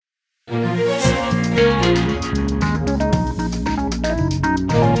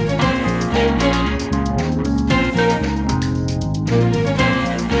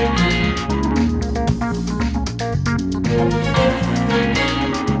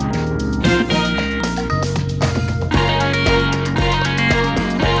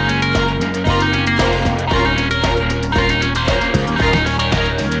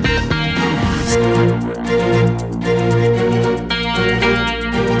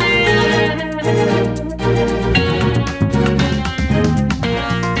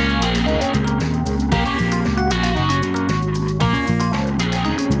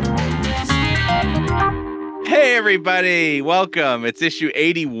Everybody, welcome. It's issue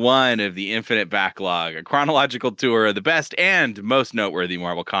 81 of the Infinite Backlog, a chronological tour of the best and most noteworthy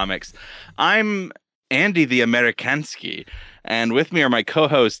Marvel comics. I'm Andy the Amerikansky, and with me are my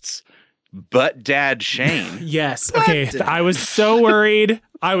co-hosts, Butt Dad Shane. Yes. Okay. I was so worried.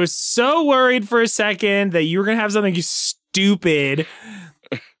 I was so worried for a second that you were going to have something stupid.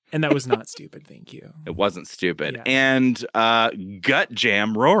 And that was not stupid. Thank you. It wasn't stupid. Yeah. And Gut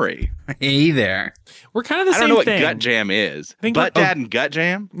Jam Rory. Hey there. We're kind of the same thing. I don't know what Gut Jam is. Butt Dad and Gut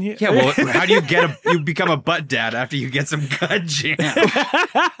Jam? Yeah, well, how do you become a butt dad after you get some gut jam?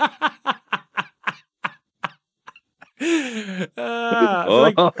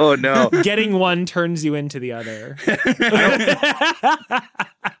 No. Getting one turns you into the other.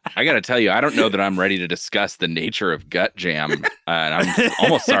 I got to tell you, I don't know that I'm ready to discuss the nature of Gut Jam. And I'm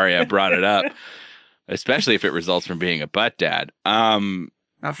almost sorry I brought it up, especially if it results from being a butt dad. Not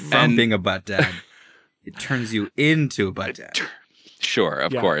from being a butt dad. It turns you into a butt dad. Sure,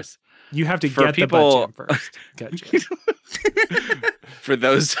 of course. You have to get the butt jam first. Gut jam. For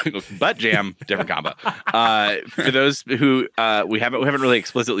those butt jam, different combo. For those who we haven't really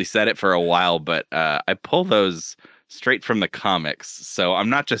explicitly said it for a while, but I pull those straight from the comics. So I'm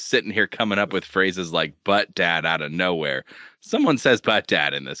not just sitting here coming up with phrases like butt dad out of nowhere. Someone says butt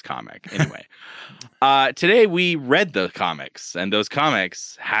dad in this comic. Anyway, today we read the comics, and those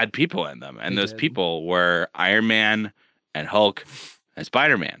comics had people in them, and those people were Iron Man and Hulk and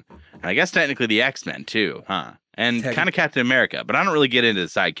Spider-Man. And I guess technically the X-Men too, huh? And kind of Captain America, but I don't really get into the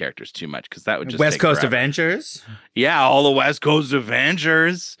side characters too much because that would just West take Coast forever. Avengers. Yeah, all the West Coast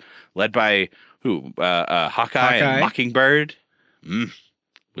Avengers, led by who? Hawkeye and Mockingbird. We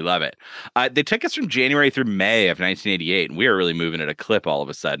love it. They took us from January through May of 1988, and we are really moving at a clip all of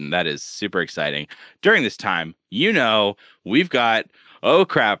a sudden. That is super exciting. During this time, we've got. Oh,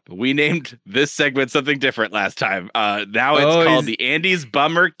 crap. We named this segment something different last time. Now it's called the Andy's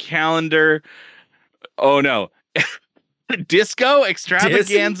Bummer Calendar. Oh, no. Disco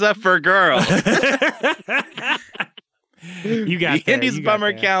Extravaganza for Girls. You got the Andy's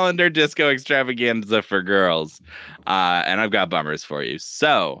Bummer Calendar Disco Extravaganza for Girls. And I've got bummers for you.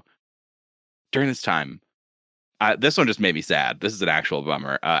 So, during this time, this one just made me sad. This is an actual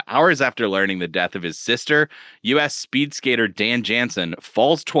bummer. Hours after learning the death of his sister, U.S. speed skater Dan Jansen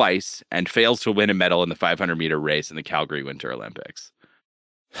falls twice and fails to win a medal in the 500-meter race in the Calgary Winter Olympics.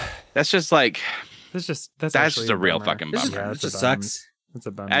 That's just like... That's just a real fucking bummer. That just sucks. That's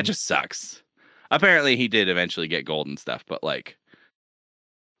a bummer. That just sucks. Apparently, he did eventually get gold and stuff, but like,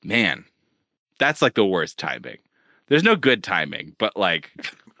 man, that's like the worst timing. There's no good timing, but like...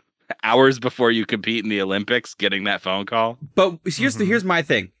 hours before you compete in the Olympics, getting that phone call. But here's my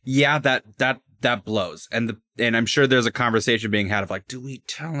thing. Yeah, that blows, and I'm sure there's a conversation being had of like, do we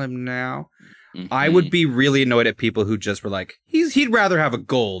tell him now? Mm-hmm. I would be really annoyed at people who just were like, he'd rather have a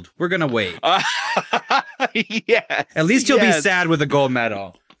gold. We're gonna wait. Yes. At least he'll be sad with a gold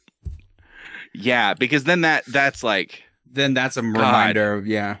medal. Yeah, because then that's like. Then that's a reminder of,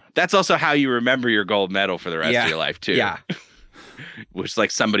 yeah. That's also how you remember your gold medal for the rest of your life too. Yeah. Which is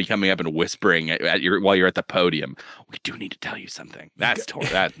like somebody coming up and whispering while you're at the podium. We do need to tell you something. That's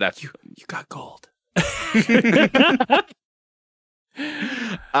that's you got gold.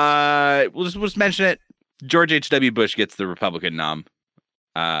 We'll just mention it. George H.W. Bush gets the Republican nom.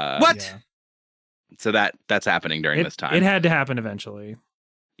 What? Yeah. So that's happening during this time. It had to happen eventually.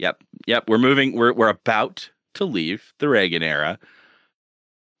 Yep. We're moving. We're about to leave the Reagan era,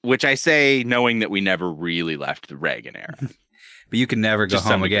 which I say knowing that we never really left the Reagan era. But you can never go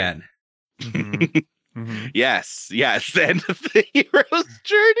home again. Mm-hmm. Mm-hmm. Yes. The end of the hero's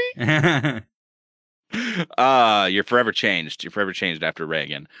journey. You're forever changed. You're forever changed after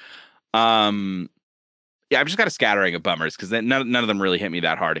Reagan. Yeah, I've just got a scattering of bummers because none of them really hit me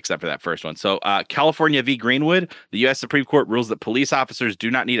that hard except for that first one. So California v. Greenwood, the U.S. Supreme Court rules that police officers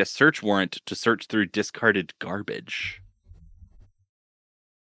do not need a search warrant to search through discarded garbage.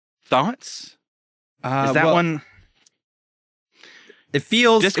 Thoughts? Is that one? It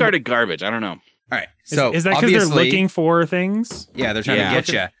feels discarded garbage. I don't know. All right. So is that because they're obviously- looking for things? Yeah, they're trying Yeah. to get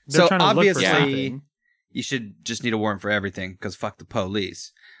you. They're So trying to look for obviously, something. you should just need a warrant for everything because fuck the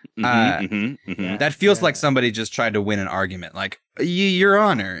police. Mhm. That feels Yeah. like somebody just tried to win an argument. Like, Your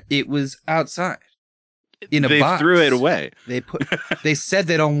Honor, it was outside in a They box. threw it away. They said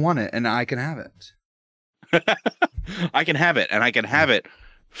they don't want it, and I can have it. I can have it, and I can have it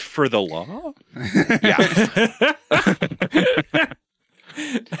for the law.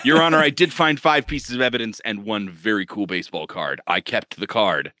 Your Honor, I did find 5 pieces of evidence and 1 very cool baseball card. I kept the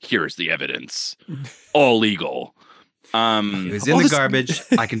card. Here's the evidence. All legal. It was in the garbage.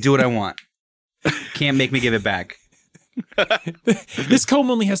 I can do what I want. Can't make me give it back. This comb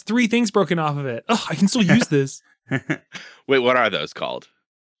only has 3 things broken off of it. Oh, I can still use this. Wait, what are those called?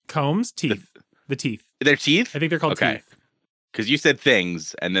 Combs, teeth. The teeth. Their teeth? I think they're called Okay. teeth. Because you said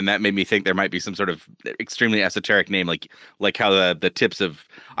things, and then that made me think there might be some sort of extremely esoteric name, like how the tips of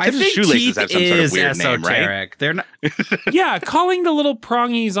shoelaces teeth have some sort of weird name, right? esoteric. They're not. Yeah, calling the little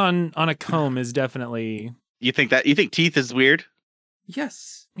prongies on a comb is definitely You think teeth is weird?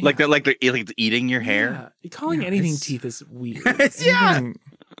 Yes. Like they're it's eating your hair? Yeah. Calling Yeah, anything it's- teeth is weird. Yeah. Anything-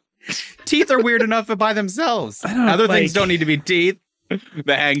 Teeth are weird enough by themselves. I don't know, Other like- things don't need to be teeth.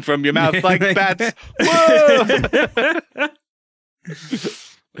 They hang from your mouth like bats. Whoa!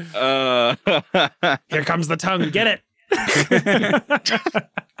 Here comes the tongue. Get it.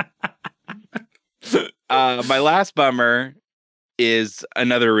 My last bummer is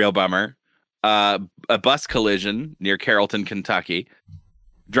another real bummer. A bus collision near Carrollton, Kentucky.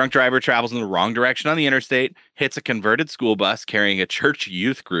 Drunk driver travels in the wrong direction on the interstate, hits a converted school bus carrying a church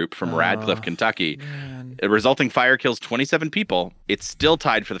youth group from Radcliffe, Kentucky. Man. A resulting fire kills 27 people. It's still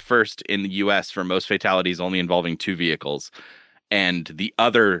tied for the first in the U.S. for most fatalities only involving 2 vehicles. And the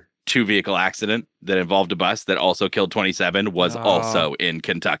other 2-vehicle accident that involved a bus that also killed 27 was also in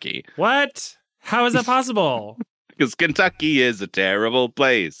Kentucky. What? How is that possible? Because Kentucky is a terrible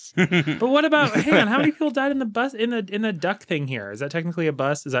place. But what about? Hang on, how many people died in the bus in the duck thing here? Is that technically a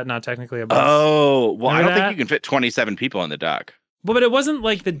bus? Is that not technically a bus? Oh, well, I Remember don't that? think you can fit 27 people in the duck. Well, but it wasn't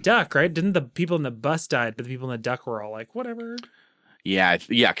like the duck, right? Didn't the people in the bus died, but the people in the duck were all like, whatever. Yeah,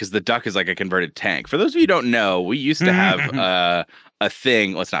 because the duck is like a converted tank. For those of you who don't know, we used to have a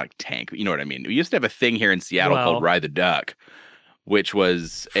thing. Well, it's not a tank, but you know what I mean. We used to have a thing here in Seattle Well- called Ride the Duck, which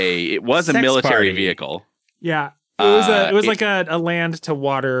was a Sex military party. vehicle. Yeah. It was it- like a land to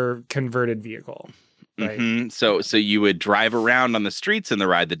water converted vehicle. Right. Mhm. So you would drive around on the streets in the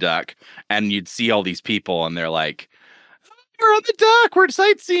Ride the Duck, and you'd see all these people, and they're like, "We're on the duck. We're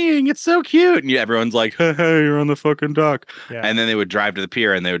sightseeing. It's so cute." And everyone's like, "Hey, you're on the fucking duck." Yeah. And then they would drive to the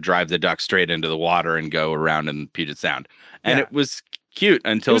pier, and they would drive the duck straight into the water and go around in Puget Sound. And Yeah. it was cute it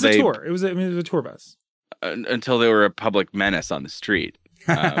until was a they tour. It was a tour bus. until they were a public menace on the street.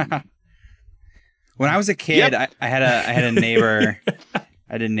 When I was a kid, I had a neighbor. I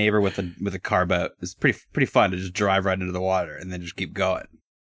had a neighbor with a car boat. It's pretty fun to just drive right into the water and then just keep going.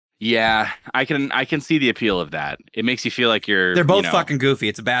 Yeah, I can see the appeal of that. It makes you feel like you're. They're both you know, fucking goofy.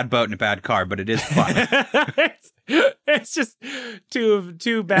 It's a bad boat and a bad car, but it is fun. it's just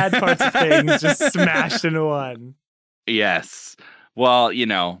two bad parts of things just smashed into one. Yes. Well, you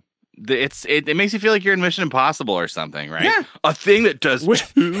know, it makes you feel like you're in Mission Impossible or something, right? Yeah. A thing that does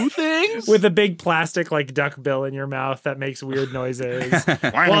With- 2 things With a big plastic like duck bill in your mouth that makes weird noises.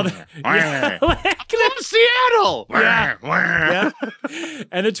 Well, Yeah, like- Seattle. Yeah. yeah.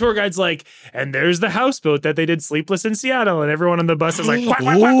 And the tour guide's like, and there's the houseboat that they did Sleepless in Seattle, and everyone on the bus is like, quack,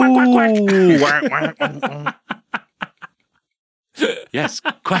 quack, quack, quack, quack, quack. Yes,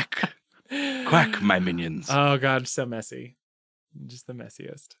 quack, quack, my minions. Oh god, so messy. Just the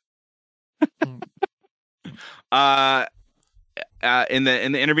messiest. In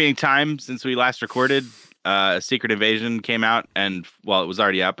the intervening time since we last recorded, Secret Invasion came out, and well, it was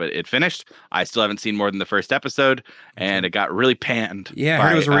already up, but it finished. I still haven't seen more than the first episode, and it got really panned. Yeah, I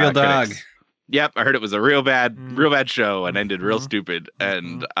heard it was a real dog. critics. Yep, I heard it was a real bad show and ended real Mhm. stupid.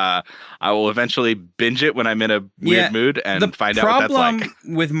 And I will eventually binge it when I'm in a Yeah, weird mood and find out what that's problem like.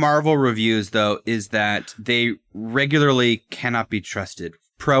 with Marvel reviews, though, is that they regularly cannot be trusted,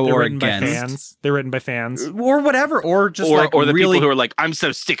 pro They're or written by against, fans. They're written by fans. or whatever, or just like or the really, people who are like, I'm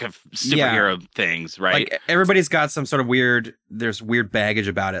so sick of superhero things, right? like everybody's got some sort of weird. There's weird baggage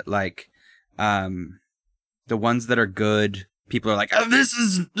about it. Like, the ones that are good, people are like, oh, this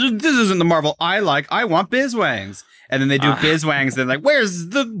isn't the Marvel I like. I want Bizwangs, and then they do Bizwangs. Then like, where's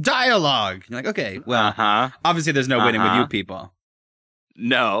the dialogue? You're like, okay, well, obviously there's no winning with you people.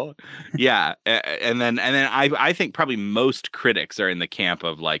 No, yeah, and then I think probably most critics are in the camp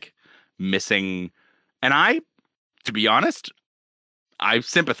of like missing, and to be honest, I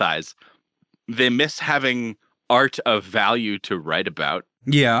sympathize, they miss having art of value to write about.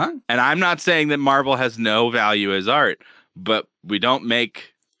 Yeah. And I'm not saying that Marvel has no value as art, but we don't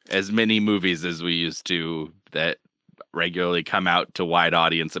make as many movies as we used to that regularly come out to wide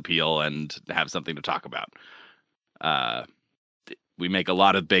audience appeal and have something to talk about. We make a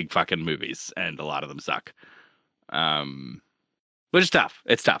lot of big fucking movies, and a lot of them suck. Which is tough.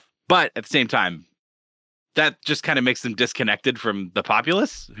 It's tough. But at the same time, that just kind of makes them disconnected from the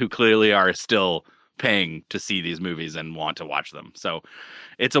populace, who clearly are still paying to see these movies and want to watch them. So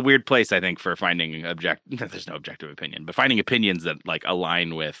it's a weird place, I think, for finding there's no objective opinion, but finding opinions that like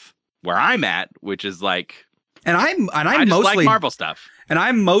align with where I'm at, which is like, I just mostly like Marvel stuff. And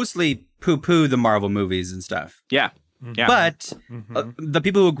I mostly poo-poo the Marvel movies and stuff. Yeah. Yeah. But the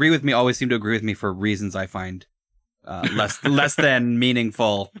people who agree with me always seem to agree with me for reasons I find less than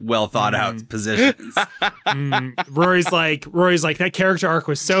meaningful, well thought out positions. Rory's like, that character arc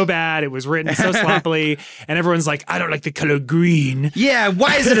was so bad, it was written so sloppily, and everyone's like, I don't like the color green. Yeah,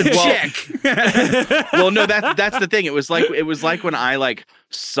 why is it a chick? Well, no, that's the thing. It was like when I like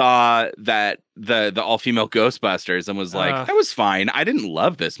saw that the all-female Ghostbusters and was like, that was fine. I didn't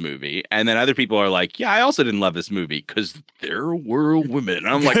love this movie. And then other people are like, yeah, I also didn't love this movie because there were women. And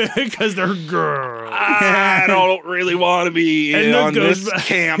I'm like, because they're girls. I don't really want to be on this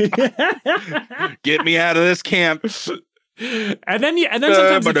camp. Get me out of this camp. And then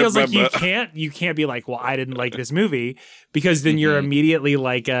sometimes it feels like you can't be like, well, I didn't like this movie, because then you're immediately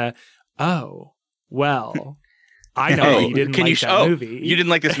like, oh, well, I know you didn't like that movie. You didn't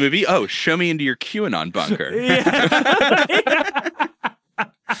like this movie? Oh, show me into your QAnon bunker.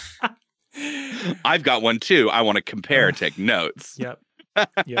 I've got one too. I want to compare, take notes. Yep.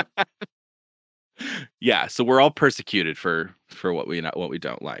 Yeah, so we're all persecuted for what we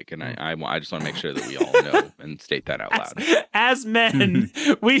don't like, and I just want to make sure that we all know and state that out loud. As men,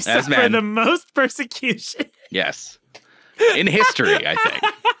 we suffer the most persecution. Yes, in history, I think.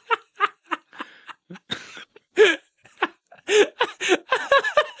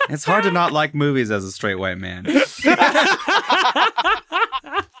 It's hard to not like movies as a straight white man.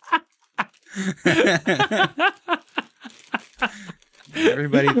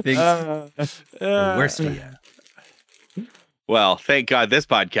 Everybody thinks the worst of you. Well, thank God this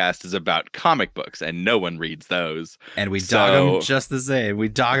podcast is about comic books, and no one reads those. And we dog them just the same. We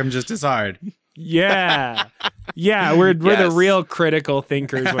dog them just as hard. Yeah. Yeah, we're the real critical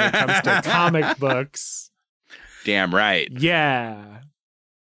thinkers when it comes to comic books. Damn right. Yeah.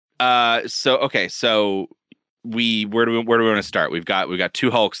 So where do we want to start? We've got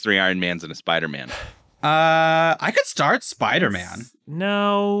 2 Hulks, 3 Iron Mans, and a Spider-Man. I could start Spider-Man.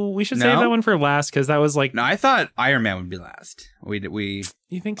 No, we should save that one for last, because that was like. No, I thought Iron Man would be last. We.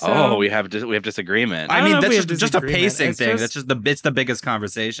 You think so? Oh, we have disagreement. I mean, that's just a pacing thing. That's just it's the biggest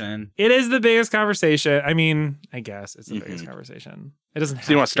conversation. It is the biggest conversation. I mean, I guess it's the biggest conversation. It doesn't.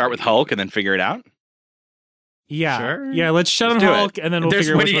 So you want to start with Hulk and then figure it out? Yeah, sure. Yeah. Let's shut on Hulk, and then we'll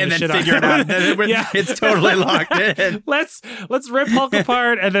figure it out. Yeah, it's totally locked in. Let's rip Hulk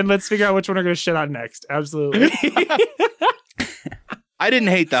apart, and then let's figure out which one we're going to shit on next. Absolutely. I didn't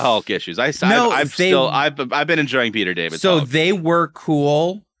hate the Hulk issues. I've been enjoying Peter David's So Hulk. they were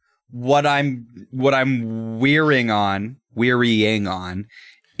cool. What I'm wearying on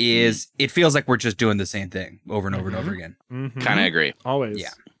is it feels like we're just doing the same thing over and over and over again. Kind of agree. Always. Yeah.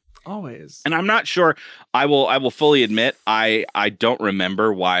 Always. And I'm not sure. I will fully admit I don't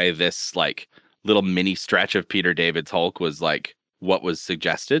remember why this like little mini stretch of Peter David's Hulk was like what was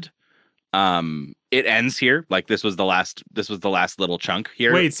suggested. It ends here. Like this was the last little chunk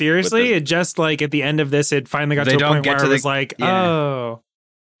here. Wait, seriously? It just like at the end of this, it finally got to a point where it was like, oh.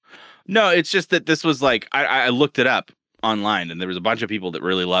 No, it's just that this was like I looked it up online, and there was a bunch of people that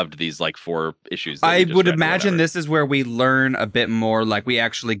really loved these like 4 issues. I would imagine this is where we learn a bit more, like we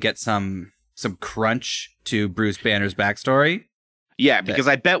actually get some crunch to Bruce Banner's backstory. Yeah, because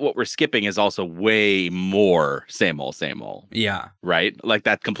I bet what we're skipping is also way more same old. Yeah. Right? Like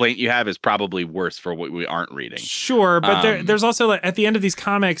that complaint you have is probably worse for what we aren't reading. Sure, but there's also like at the end of these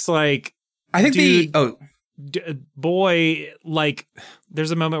comics, like I think boy, like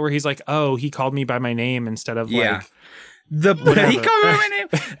there's a moment where he's like, oh, he called me by my name instead of like he called me by my name.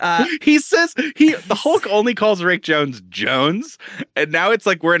 He says the Hulk only calls Rick Jones, and now it's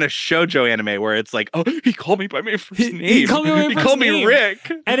like we're in a shoujo anime where it's like, oh, he called me by my first name. He called me Rick,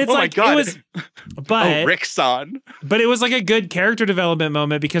 and it's my God. It was, but Rick-san. But it was like a good character development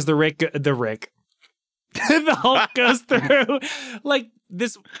moment because the Hulk goes through like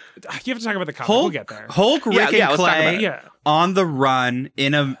this. You have to talk about the comic. We'll get there. Hulk, Rick, and Clay on the run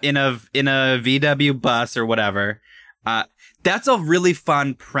in a VW bus or whatever. that's a really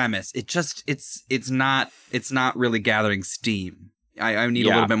fun premise. It's not really gathering steam. I need a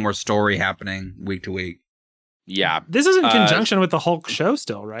little bit more story happening week to week. Yeah. This is in conjunction with the Hulk show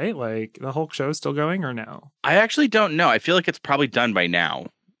still, right? Like the Hulk show is still going or no? I actually don't know. I feel like it's probably done by now.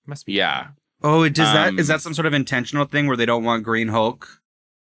 Must be. Yeah. Oh, is that some sort of intentional thing where they don't want Green Hulk?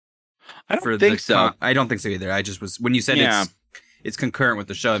 I don't think so. I don't think so either. I just was when you said it's concurrent with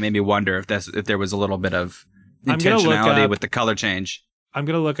the show, it made me wonder if there was a little bit of intentionality with the color change. I'm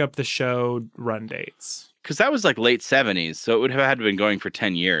gonna look up the show run dates. Because that was like late 70s, so it would have had to been going for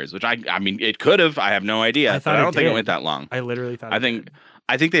 10 years, which I mean, it could have. I have no idea, but I don't think it went that long. I literally thought.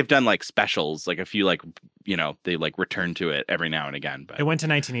 I think they've done like specials, like a few, like they like return to it every now and again. But it went to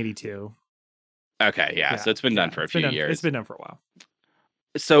 1982. Okay, yeah, so it's been done for a few years. It's been done for a while.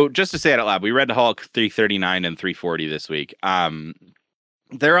 So just to say it out loud, we read Hulk 339 and 340 this week.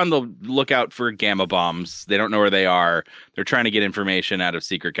 They're on the lookout for gamma bombs. They don't know where they are. They're trying to get information out of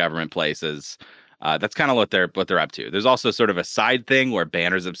secret government places. That's kind of what they're up to. There's also sort of a side thing where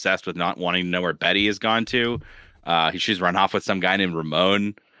Banner's obsessed with not wanting to know where Betty has gone to. She's run off with some guy named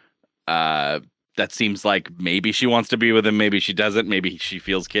Ramon. That seems like maybe she wants to be with him, maybe she doesn't. Maybe she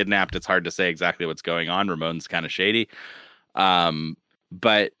feels kidnapped. It's hard to say exactly what's going on. Ramon's kind of shady.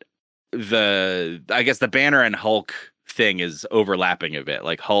 But I guess the Banner and Hulk thing is overlapping a bit.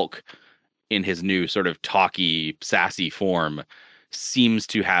 Like Hulk, in his new sort of talky, sassy form, seems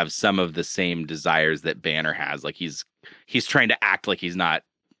to have some of the same desires that Banner has. Like he's trying to act like he's not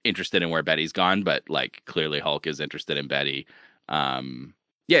interested in where Betty's gone, but like clearly Hulk is interested in Betty.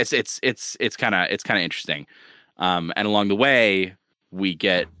 It's kind of interesting. And along the way we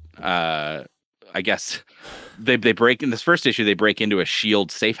get I guess they break in this first issue, they break into a SHIELD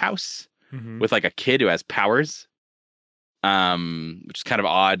safe house with like a kid who has powers. Which is kind of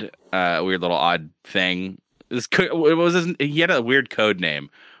odd, a weird little odd thing. He had a weird code name.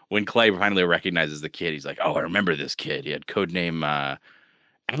 When Clay finally recognizes the kid, he's like, "Oh, I remember this kid. He had code name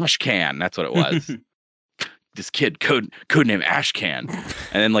Ashcan." That's what it was. This kid, code name Ashcan,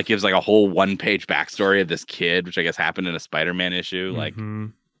 and then like gives like a whole 1-page backstory of this kid, which I guess happened in a Spider-Man issue. Like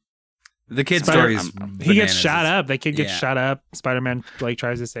the kid's story is he gets shot up. The kid gets shot up. Spider-Man like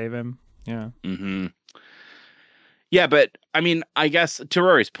tries to save him. Yeah. Mm-hmm. Yeah, but I mean, I guess to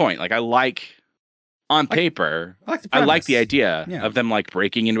Rory's point, like I like the idea of them like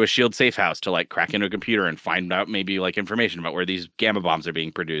breaking into a SHIELD safe house to like crack into a computer and find out maybe like information about where these gamma bombs are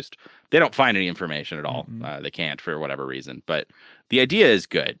being produced. They don't find any information at all. They can't for whatever reason, but the idea is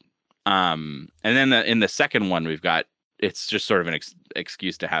good. And then in the second one, we've got, it's just sort of an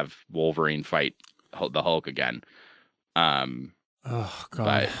excuse to have Wolverine fight the Hulk again. Oh God.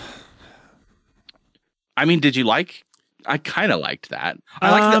 But, I mean, did you like? I kind of liked that.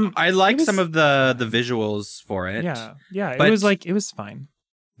 I liked some of the visuals for it. Yeah. It was fine.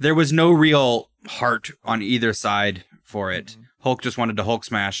 There was no real heart on either side for it. Hulk just wanted to Hulk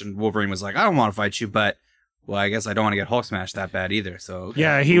smash, and Wolverine was like, "I don't want to fight you, but well, I guess I don't want to get Hulk smashed that bad either." So okay.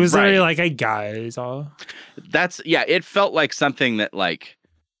 Yeah, he was literally like, "Hey guys, all." It felt like something that like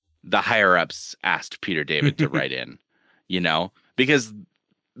the higher ups asked Peter David to write in, because.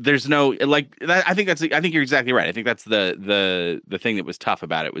 There's no like that. I think you're exactly right. I think that's the thing that was tough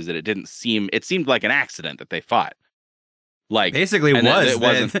about it was that it seemed like an accident that they fought. Like basically it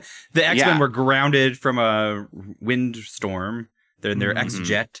wasn't. The X-Men were grounded from a windstorm. They're in their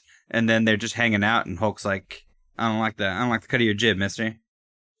X-Jet, and then they're just hanging out. And Hulk's like, "I don't like that. I don't like the cut of your jib, Mister."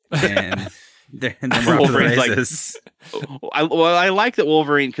 And then we're off to the races. I like that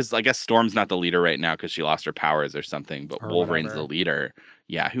Wolverine, because I guess Storm's not the leader right now because she lost her powers or something. But Wolverine's the leader.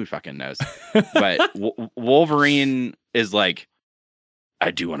 Yeah, who fucking knows? But Wolverine is like, I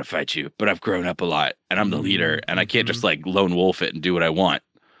do want to fight you, but I've grown up a lot, and I'm the leader, and I can't just like lone wolf it and do what I want.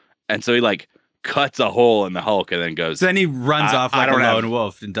 And so he like cuts a hole in the Hulk and then goes. So then he runs off like a lone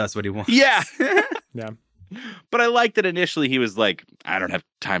wolf and does what he wants. Yeah. Yeah. But I like that initially he was like, I don't have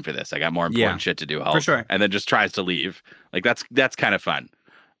time for this. I got more important shit to do, Hulk. For sure. And then just tries to leave. Like that's kind of fun.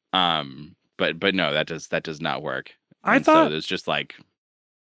 But no, that does not work. So there's just like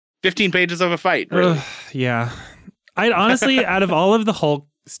 15 pages of a fight. Really. Yeah. I honestly, out of all of the Hulk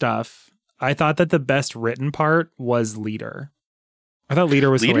stuff, I thought that the best written part was Leader. I thought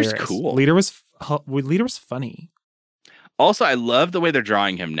Leader was hilarious. Cool. Leader was funny. Also, I love the way they're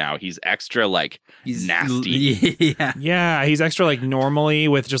drawing him now. He's extra he's nasty. Yeah, he's extra like normally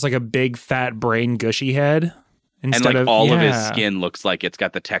with just like a big fat brain gushy head. And like all of his skin looks like it's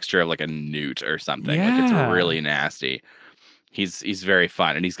got the texture of like a newt or something. Yeah. Like it's really nasty. He's very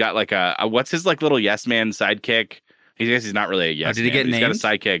fun, and he's got like a what's his like little yes man sidekick. He's not really a yes man. Did he get named? He's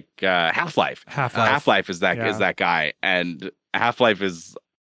got a sidekick. Half-Life. Half-Life is that guy, and Half-Life is,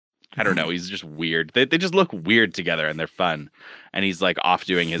 I don't know, he's just weird. They just look weird together and they're fun. And he's like off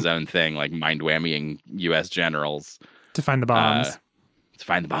doing his own thing, like mind whammying US generals. To find the bombs.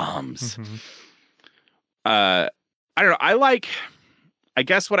 Mm-hmm. I don't know. I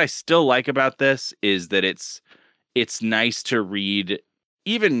guess what I still like about this is that it's nice to read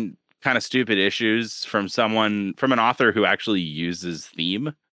even kind of stupid issues from an author who actually uses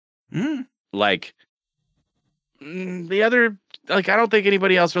theme. Like the other, like, I don't think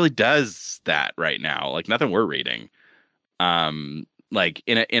anybody else really does that right now. Like nothing we're reading. Like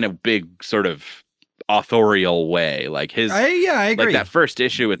in a big sort of authorial way. Like I agree. Like that first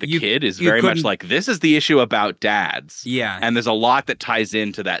issue with the kid is very much like, this is the issue about dads. Yeah. And there's a lot that ties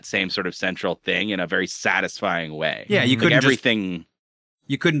into that same sort of central thing in a very satisfying way. Yeah, you couldn't everything.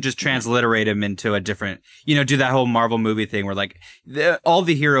 You couldn't just transliterate him into a different, do that whole Marvel movie thing where like all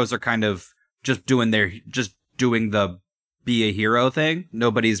the heroes are kind of just doing the be a hero thing.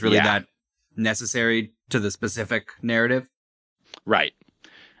 Nobody's really that necessary to the specific narrative. Right.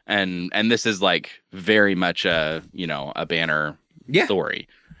 And this is like very much a Banner story.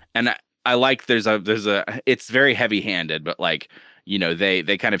 And I like there's a it's very heavy-handed, but like,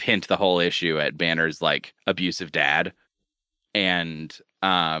 they kind of hint the whole issue at Banner's like abusive dad. And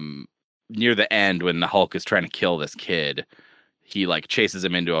near the end when the Hulk is trying to kill this kid, he like chases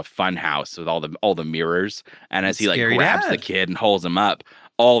him into a fun house with all the mirrors, and as he like grabs the kid and holds him up,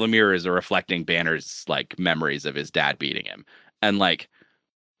 all the mirrors are reflecting Banner's like memories of his dad beating him. And like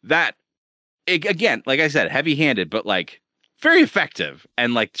that, again, like I said, heavy-handed, but like very effective,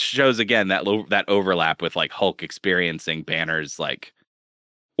 and like shows again that overlap with like Hulk experiencing Banner's like,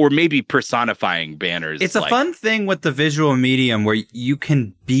 or maybe personifying Banner's. It's a fun thing with the visual medium where you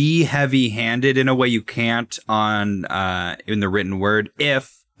can be heavy-handed in a way you can't on in the written word.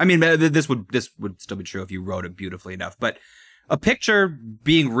 This would still be true if you wrote it beautifully enough, but a picture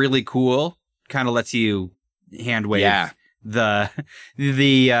being really cool kind of lets you hand wave the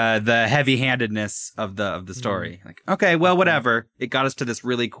heavy-handedness of the story. Like, okay, well, whatever. It got us to this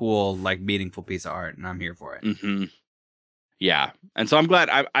really cool, like, meaningful piece of art, and I'm here for it. Mm-hmm. Yeah, and so I'm glad.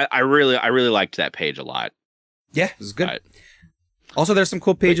 I really liked that page a lot. Yeah, it was good. Also, there's some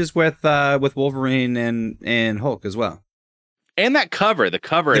cool pages with Wolverine and Hulk as well. And that cover, the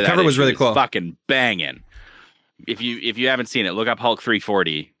cover was really cool. Fucking banging. If you haven't seen it, look up Hulk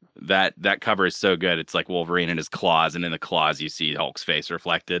 340. That cover is so good. It's like Wolverine in his claws, and in the claws you see Hulk's face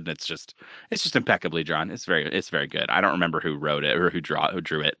reflected. And it's just impeccably drawn. It's very good. I don't remember who wrote it or who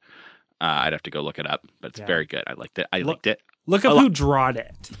drew it. I'd have to go look it up, but it's very good. I liked it. Liked it. Look up who drawed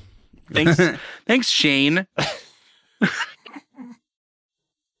it. Thanks, Shane.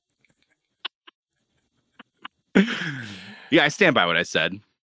 Yeah, I stand by what I said.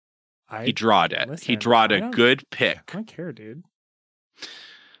 He drawed it. He drawed a good pick. I don't care, dude.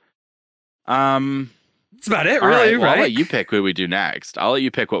 That's about it, really, right? I'll let you pick what we do next. I'll let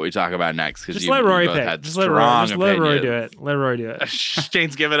you pick what we talk about next. Just let Rory pick. Just let Rory do it. Let Rory do it.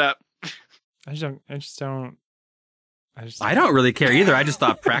 Shane's give it up. I don't really care either. I just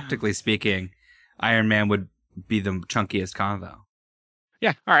thought, practically speaking, Iron Man would be the chunkiest convo.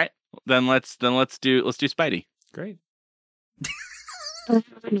 Yeah. All right. Then let's do Spidey. Great.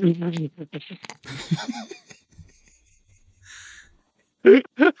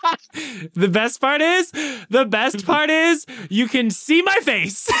 The best part is you can see my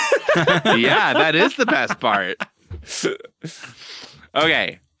face. Yeah, that is the best part.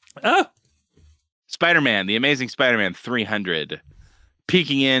 Okay. Oh. Spider-Man, The Amazing Spider-Man 300.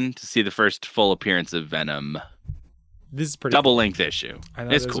 Peeking in to see the first full appearance of Venom. This is pretty double-length issue.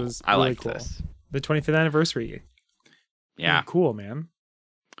 It's cool. I like this. The 25th anniversary. Yeah. Really cool, man.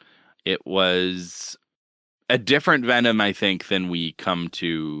 It was a different Venom, I think, than we come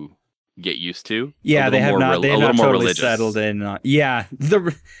to get used to. Yeah, they have not totally settled in. Yeah,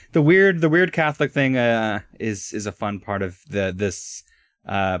 the weird Catholic thing is a fun part of this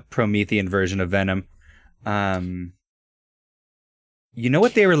Promethean version of Venom. You know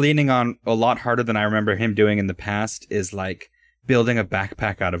what they were leaning on a lot harder than I remember him doing in the past is like building a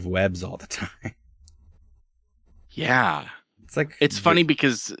backpack out of webs all the time. Yeah. It's funny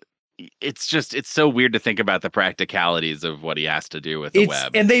because it's so weird to think about the practicalities of what he has to do with the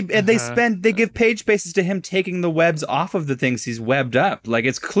web. And they give page spaces to him taking the webs off of the things he's webbed up. Like,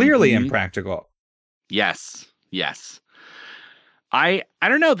 it's clearly impractical. Yes. I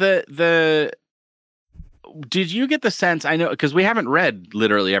don't know, did you get the sense, I know, because we haven't read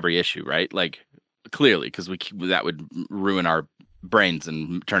literally every issue, right? Like, clearly, because that would ruin our brains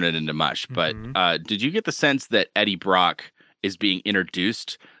and turn it into mush. But did you get the sense that Eddie Brock is being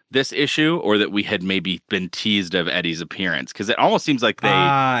introduced this issue, or that we had maybe been teased of Eddie's appearance, because it almost seems like they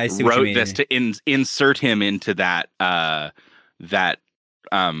I see what you wrote mean. this to insert him into that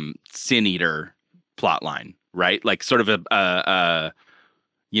Sin Eater plot line, right? Like sort of a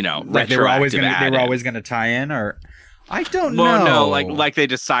like they were always retroactive gonna tie in, or I don't well, know. no, like they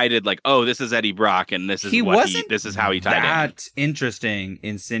decided, like, oh, this is Eddie Brock, and this is this is how he tied in. That interesting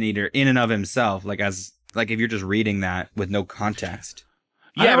in Sin Eater in and of himself, if you're just reading that with no context.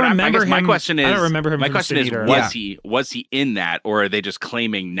 Yeah, but I guess my question is, I don't remember him. My question is, was he in that, or are they just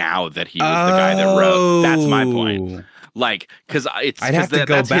claiming now that he was the guy that wrote? That's my point. Like, because I'd have to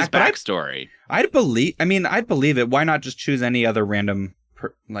go that's back, his backstory. I'd believe it. Why not just choose any other random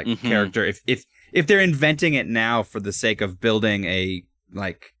character if they're inventing it now for the sake of building a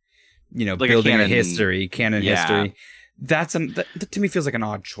building a history, canon history? That to me feels like an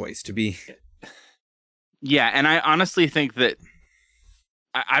odd choice to be. Yeah, and I honestly think that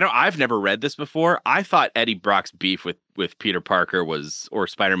I've never read this before. I thought Eddie Brock's beef with Peter Parker or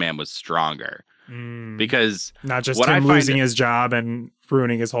Spider-Man was stronger. Because not just him losing his job and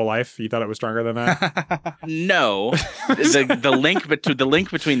ruining his whole life. You thought it was stronger than that? No, the link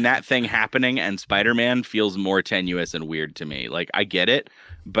between that thing happening and Spider-Man feels more tenuous and weird to me. Like, I get it,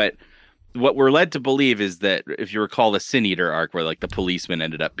 but what we're led to believe is that, if you recall the Sin Eater arc, where like the policeman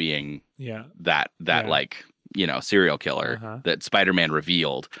ended up being that like, serial killer that Spider-Man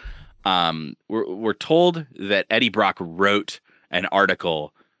revealed. We're told that Eddie Brock wrote an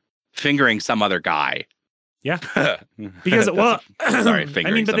article fingering some other guy. Yeah. Because,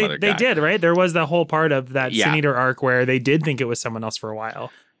 fingering some other guy. They did, right? There was the whole part of that Sin Eater arc where they did think it was someone else for a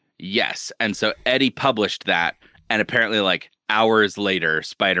while. Yes. And so Eddie published that, and apparently, like, hours later,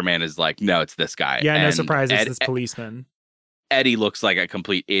 Spider-Man is like, no, it's this guy. Yeah, no surprise, it's this policeman. Eddie looks like a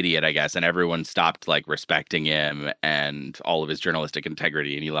complete idiot, I guess, and everyone stopped, like, respecting him and all of his journalistic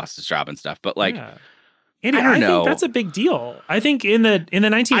integrity, and he lost his job and stuff. But, like... Yeah. Andy, I think that's a big deal. I think in the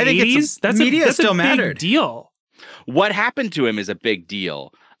 1980s, that's a big deal. What happened to him is a big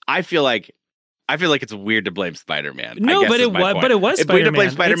deal. I feel like it's weird to blame Spider-Man. No, but it was Spider-Man. It's weird to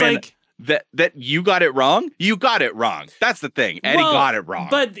blame Spider-Man. That you got it wrong. You got it wrong. That's the thing. Eddie got it wrong.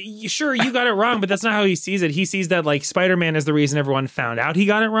 But sure, you got it wrong. But that's not how he sees it. He sees that, like, Spider-Man is the reason everyone found out he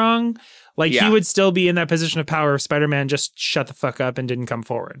got it wrong. Like, he would still be in that position of power if Spider-Man just shut the fuck up and didn't come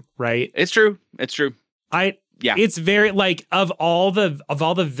forward. Right? It's true. It's very, like, of all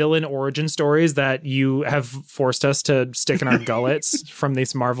the villain origin stories that you have forced us to stick in our gullets from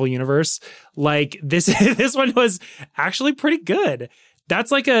this Marvel universe, like, this one was actually pretty good.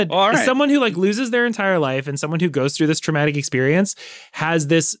 That's like someone who, like, loses their entire life, and someone who goes through this traumatic experience has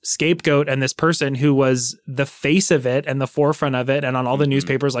this scapegoat and this person who was the face of it and the forefront of it, and on all the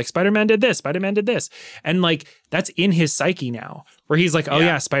newspapers, like, Spider-Man did this, and, like, that's in his psyche now, where he's like,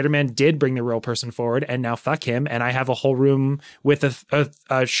 Spider-Man did bring the real person forward, and now fuck him, and I have a whole room with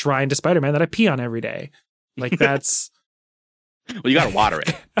a shrine to Spider-Man that I pee on every day. Like, that's well, you gotta water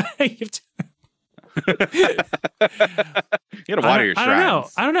it. You gotta water your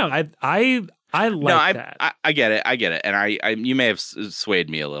shrines. I don't know. I like that. I get it. And I you may have swayed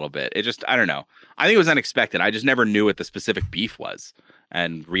me a little bit. It just, I don't know. I think it was unexpected. I just never knew what the specific beef was.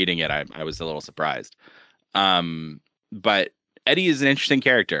 And reading it, I was a little surprised. But Eddie is an interesting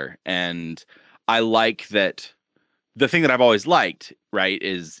character, and I like that. The thing that I've always liked, right,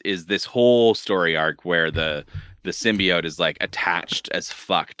 is this whole story arc where the symbiote is, like, attached as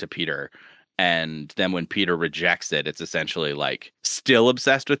fuck to Peter. And then when Peter rejects it, it's essentially, like, still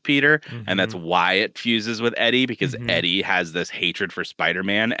obsessed with Peter. Mm-hmm. And that's why it fuses with Eddie, because Eddie has this hatred for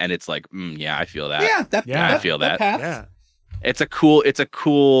Spider-Man. And it's like, I feel that. I feel that. Yeah. It's a cool,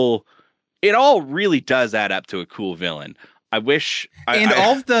 it all really does add up to a cool villain. I wish.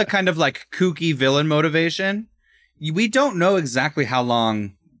 All of the kind of, like, kooky villain motivation, we don't know exactly how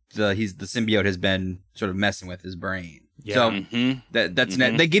long the symbiote has been sort of messing with his brain. Yeah. So that's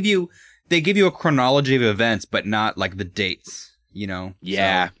they give you a chronology of events, but not, like, the dates,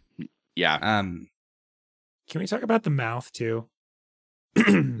 Yeah. So, yeah. Can we talk about the mouth too?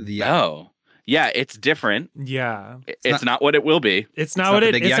 Yeah, it's different. Yeah. It's not what it will be. It's not what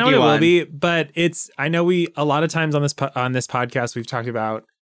it will be, but I know a lot of times on this podcast we've talked about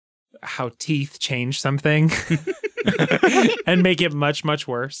how teeth change something and make it much, much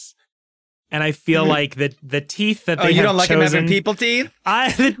worse. And I feel like the teeth that they you don't like chosen, him having people teeth?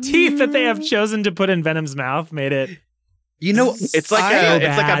 The teeth that they have chosen to put in Venom's mouth made it. It's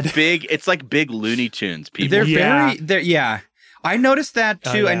like big Looney Tunes people. They're I noticed that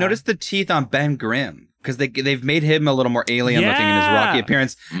too. I noticed the teeth on Ben Grimm because they've made him a little more alien looking in his rocky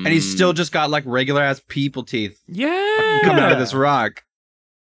appearance, and he's still just got, like, regular ass people teeth. Yeah, coming out of this rock.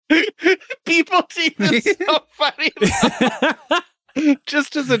 People teeth is so funny.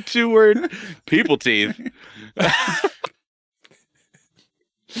 Just as a 2-word, people teeth.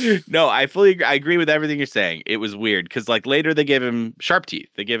 No, I agree with everything you're saying. It was weird because like later they gave him sharp teeth.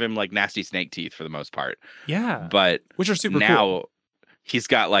 They give him like nasty snake teeth for the most part. Yeah, but which are super now cool. He's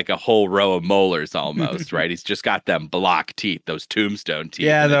got like a whole row of molars almost, right? He's just got them block teeth, those tombstone teeth.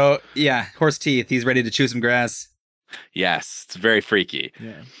 Yeah, though. Yeah, horse teeth. He's ready to chew some grass. Yes, it's very freaky.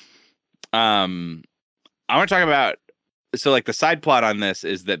 Yeah. I want to talk about, so like the side plot on this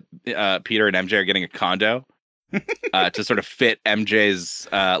is that Peter and MJ are getting a condo to sort of fit MJ's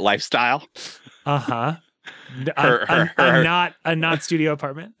lifestyle. Uh-huh. A not studio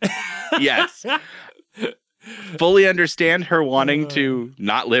apartment. Yes. Fully understand her wanting to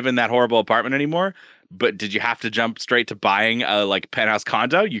not live in that horrible apartment anymore, but did you have to jump straight to buying a like penthouse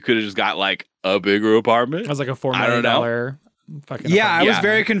condo? You could have just got like a bigger apartment. It was like a $4 million fucking yeah, apartment. I was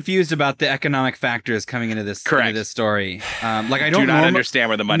very confused about the economic factors coming into this story. Like I don't do not understand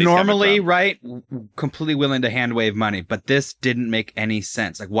where the money's normally coming from. Right, completely willing to hand wave money, but this didn't make any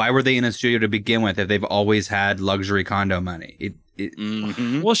sense. Like why were they in a studio to begin with if they've always had luxury condo money?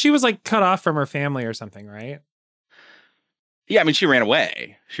 Mm-hmm. Well, she was like cut off from her family or something, right? Yeah, I mean, she ran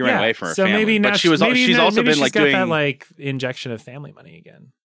away. She ran away from her family. Maybe but she's also been like doing that like injection of family money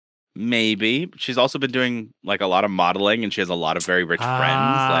again. Maybe she's also been doing like a lot of modeling, and she has a lot of very rich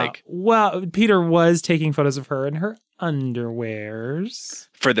friends. Like, well, Peter was taking photos of her in her underwears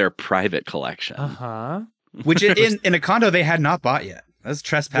for their private collection. Which in a condo they had not bought yet. That's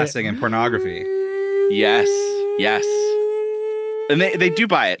trespassing and pornography. Yes. And they do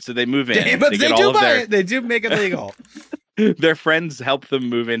buy it, so they move in. But they do buy it. They do make it legal. Their friends help them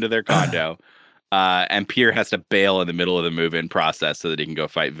move into their condo. And Peter has to bail in the middle of the move-in process so that he can go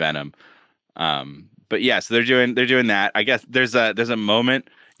fight Venom. But yeah, so they're doing that. I guess there's a moment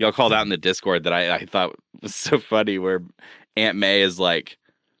y'all called out in the Discord that I thought was so funny where Aunt May is like,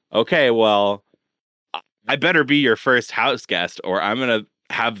 okay, well, I better be your first house guest or I'm going to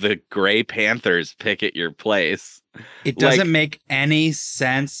have the Grey Panthers pick at your place. It doesn't make any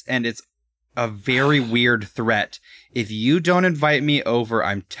sense, and it's a very weird threat. If you don't invite me over,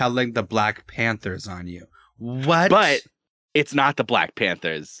 I'm telling the Black Panthers on you. What? But it's not the Black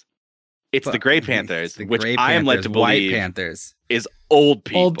Panthers. It's the Grey Panthers, which I am led to believe White Panthers is old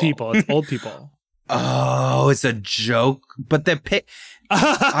people. Old people. It's old people. Oh, it's a joke. But the invoking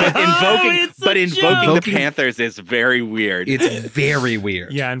the Panthers is very weird. It's very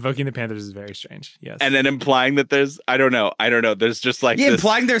weird. Yeah, invoking the Panthers is very strange. Yes. And then implying that there's I don't know. There's just like this...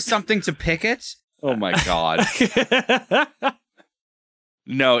 implying there's something to pick it. Oh my god.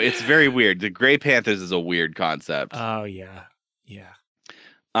 No, it's very weird. The Grey Panthers is a weird concept. Oh yeah. Yeah.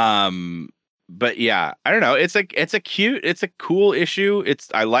 But yeah, I don't know. It's a cool issue.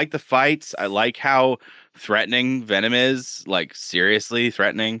 I like the fights. I like how threatening Venom is, like seriously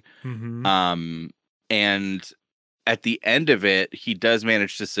threatening. Mm-hmm. And at the end of it, he does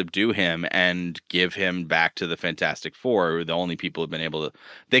manage to subdue him and give him back to the Fantastic Four, the only people who've been able to.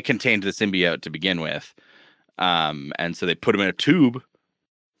 They contained the symbiote to begin with, and so they put him in a tube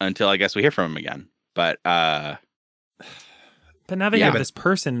until I guess we hear from him again. But now they have this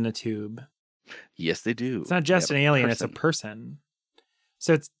person in a tube. Yes, they do. It's not just an alien; it's a person.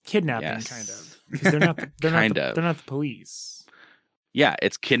 So it's kidnapping, kind of. Because they're not the police. Yeah,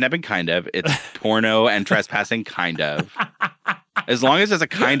 it's kidnapping, kind of. It's porno and trespassing, kind of. As long as there's a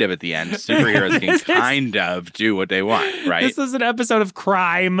kind of at the end, superheroes can kind of do what they want, right? This is an episode of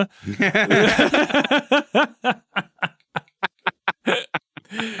Crime.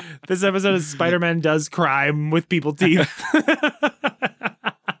 This episode of Spider-Man Does Crime with people teeth.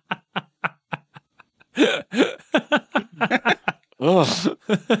 Oh.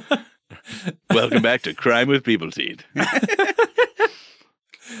 Welcome back to Crime with People Teeth.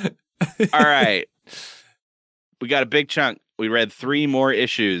 All right. We got a big chunk. We read 3 more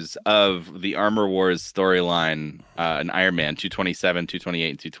issues of the Armor Wars storyline in Iron Man 227, 228,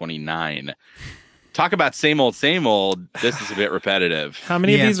 and 229. Talk about same old. This is a bit repetitive. How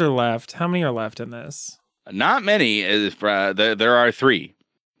many of these are left? How many are left in this? Not many. There are 3.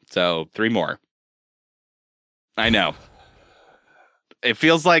 So 3 more. I know. It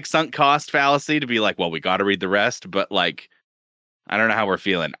feels like sunk cost fallacy to be like, well, we got to read the rest, but like, I don't know how we're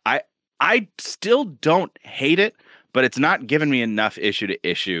feeling. I still don't hate it, but it's not giving me enough issue to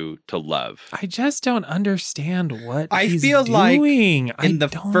issue to love. I just don't understand what he's feel doing. Like in the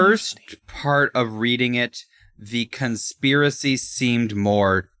first part of reading it, the conspiracy seemed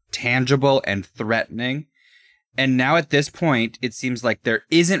more tangible and threatening. And now at this point, it seems like there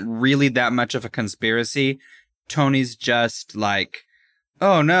isn't really that much of a conspiracy. Tony's just like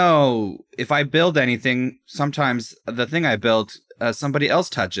oh no, if I build anything, sometimes the thing I built, somebody else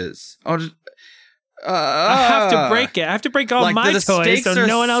touches. I have to break it. I have to break all my toys so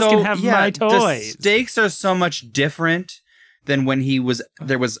no one else can have my toys. The stakes are so much different than when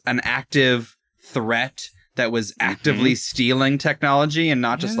there was an active threat that was actively stealing technology and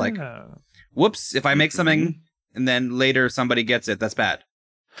not just like, whoops, if I make something and then later somebody gets it, that's bad.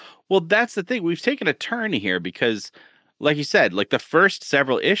 Well, that's the thing. We've taken a turn here because, like you said, like the first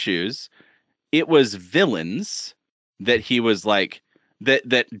several issues, it was villains that he was like,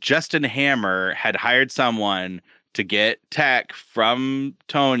 that Justin Hammer had hired someone to get tech from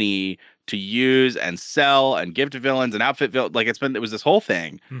Tony to use and sell and give to villains and outfit villains. Like it was this whole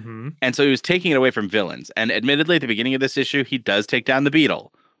thing. Mm-hmm. And so he was taking it away from villains. And admittedly, at the beginning of this issue, he does take down the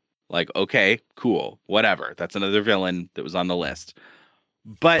Beetle. Like, okay, cool, whatever. That's another villain that was on the list.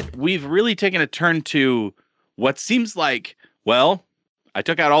 But we've really taken a turn to what seems like, well, I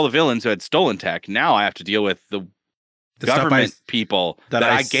took out all the villains who had stolen tech. Now I have to deal with the government people that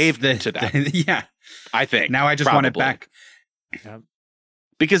I gave to them. Yeah. I think. Now I just want it back. Yep.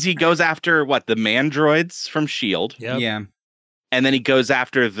 Because he goes after, the Mandroids from S.H.I.E.L.D. Yep. Yeah. And then he goes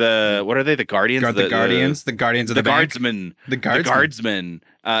after what are they, the Guardians? The Guardians of the Guardsmen. The Guardsmen.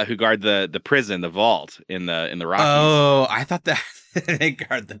 Who guard the prison, the vault in the Rockies. Oh, I thought that they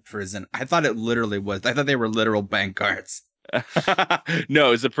guard the prison. I thought it literally was. I thought they were literal bank guards. No,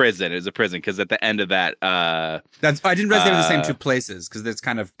 it was a prison. It was a prison because at the end of that, I didn't realize they were the same two places because it's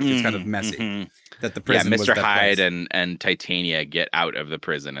kind of messy that the prison. Yeah, was Mr. that Hyde place. and Titania get out of the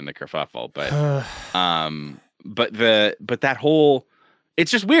prison in the kerfuffle, but that whole,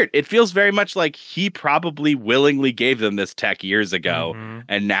 it's just weird. It feels very much like he probably willingly gave them this tech years ago,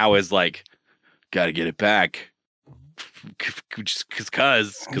 and now is like, gotta get it back. Just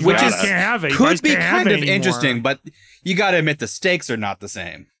because we just can't have it. Could be kind of interesting, but you got to admit the stakes are not the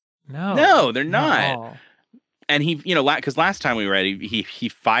same. No, they're not. And he, because last time we read, he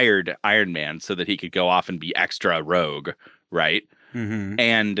fired Iron Man so that he could go off and be extra rogue, right? Mm-hmm.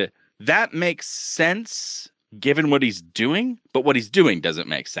 And that makes sense given what he's doing, but what he's doing doesn't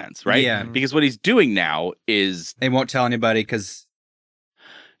make sense, right? Yeah. Because what he's doing now is they won't tell anybody because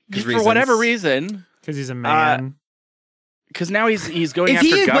for whatever reason, because he's a man. Because now he's going if after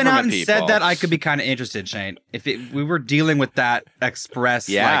he went out and people. said that, I could be kind of interested, Shane. If we were dealing with that express,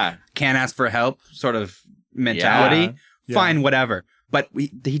 like, can't ask for help sort of mentality, fine, whatever. But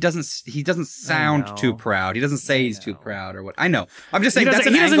he doesn't sound too proud. He doesn't say he's too proud or what. I know. I'm just saying that's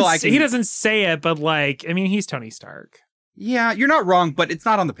an angle I can. He doesn't say it, but he's Tony Stark. Yeah, you're not wrong, but it's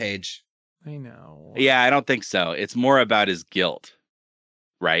not on the page. I know. Yeah, I don't think so. It's more about his guilt,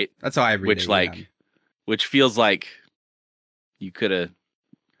 right? That's how I read it. Which feels like you could have,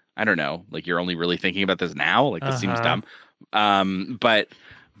 I don't know, like you're only really thinking about this now. Like this seems dumb. But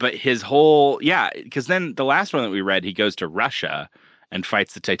his whole, because then the last one that we read, he goes to Russia and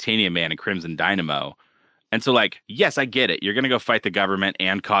fights the Titanium Man and Crimson Dynamo. And so yes, I get it. You're going to go fight the government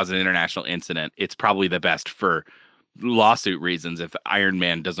and cause an international incident. It's probably the best for lawsuit reasons if Iron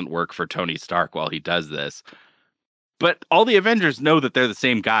Man doesn't work for Tony Stark while he does this. But all the Avengers know that they're the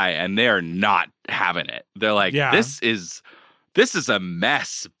same guy and they're not having it. They're like, this is a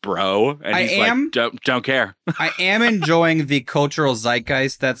mess, bro. And he's don't care. I am enjoying the cultural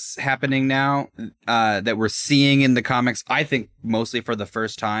zeitgeist that's happening now, that we're seeing in the comics. I think mostly for the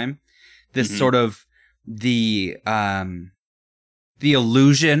first time, this sort of the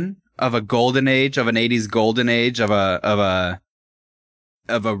illusion of a golden age, of an 80s golden age, of a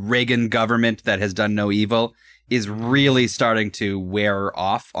Reagan government that has done no evil is really starting to wear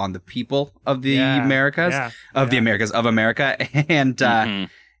off on the people of the America,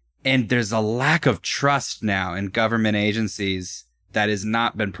 and there's a lack of trust now in government agencies that has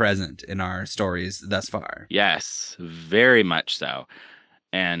not been present in our stories thus far. Yes, very much so,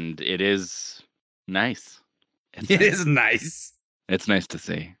 and it is nice. It is nice. It's nice to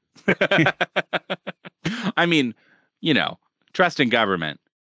see. I mean, trust in government,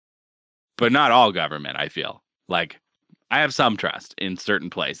 but not all government, I feel. Like, I have some trust in certain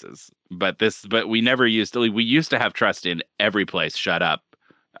places, but we never used to. We used to have trust in every place. Shut up,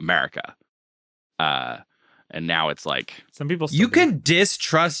 America. And now it's like some people. You can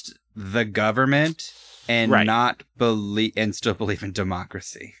distrust the government and not believe and still believe in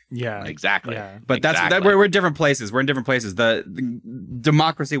democracy. Yeah, exactly. Yeah. But that's we're in different places. We're in different places. The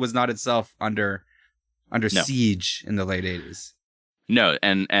democracy was not itself under siege in the late 80s. No,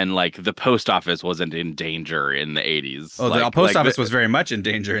 and the post office wasn't in danger in the 80s. Oh, the post office was very much in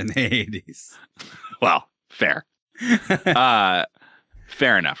danger in the 80s. Well, fair.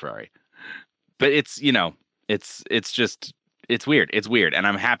 Fair enough, Rory. But it's It's weird. It's weird, and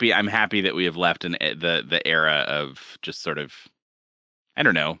I'm happy. I'm happy that we have left the era of just sort of, I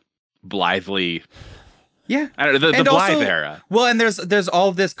don't know, blithely. Yeah, I don't know, the Blythe era. Well, and there's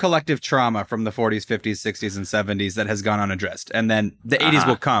all this collective trauma from the 40s, 50s, 60s, and 70s that has gone unaddressed, and then the 80s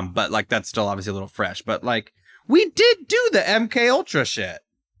will come, but like that's still obviously a little fresh. But like we did do the MK Ultra shit.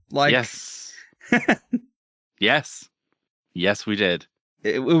 Like yes, yes, we did.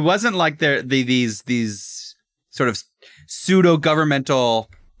 It wasn't like these sort of pseudo governmental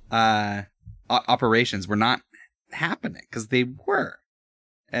operations were not happening, because they were,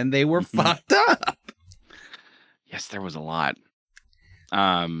 and they were fucked up. Yes, there was a lot.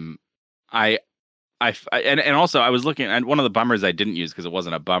 And also I was looking, and one of the bummers I didn't use because it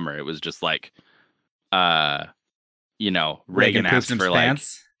wasn't a bummer. It was just like, Reagan asked for like,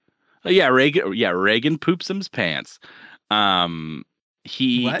 pants? Reagan poopsum's pants.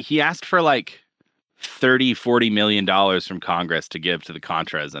 He asked for like $30-40 million from Congress to give to the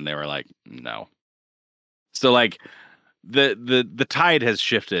Contras, and they were like, no. So like the tide has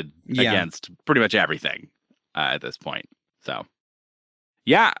shifted against pretty much everything. At this point. So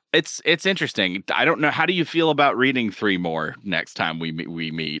yeah, it's interesting. I don't know. How do you feel about reading 3 more next time we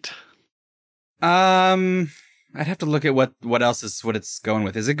meet? I'd have to look at what it's going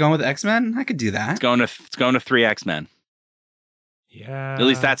with. Is it going with X-Men? I could do that. It's going to 3 X-Men. Yeah. At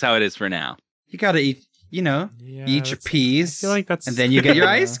least that's how it is for now. You got to eat, eat your peas. I feel like that's, and then you get your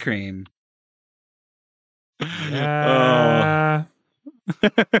ice cream. Yeah.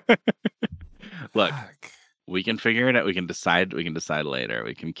 Look. Fuck. We can figure it out. We can decide later.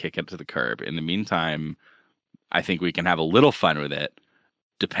 We can kick it to the curb. In the meantime, I think we can have a little fun with it,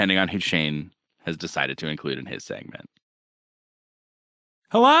 depending on who Shane has decided to include in his segment.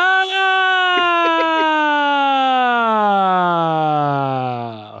 Hello!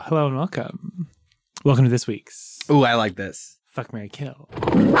 Hello and welcome. Welcome to this week's... Ooh, I like this. Fuck, Marry, Kill.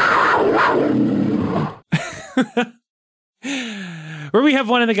 Where we have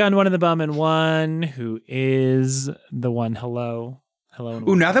one in the gun, one in the bum, and one who is the one. Hello. And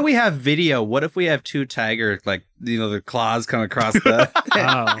ooh, now that we have video, what if we have 2 tiger, like, the claws come across the...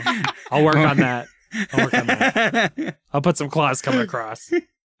 I'll work on that. I'll put some claws coming across.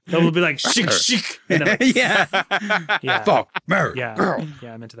 They'll be like, shik. Like, yeah. Fuck, marry, girl.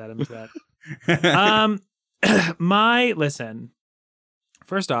 Yeah, I'm into that. Listen,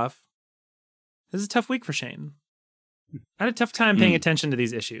 first off, this is a tough week for Shane. I had a tough time paying attention to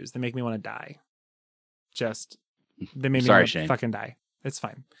these issues. They make me want to die. They made me want to fucking die. It's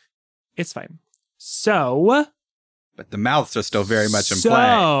fine. So... But the mouths are still very much in play.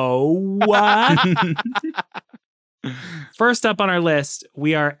 So, first up on our list,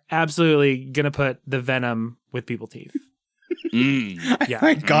 we are absolutely going to put the Venom with people teeth. Yeah.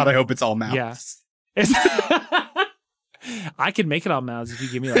 Thank God, I hope it's all mouths. Yeah. I could make it all mouths if you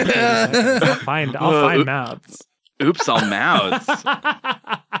give me like 30 seconds. I'll find mouths. Oops, all mouths.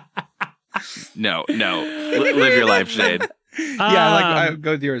 No. Live your life, Shane. I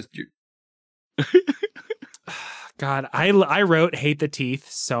go with yours. God, I wrote "hate the teeth"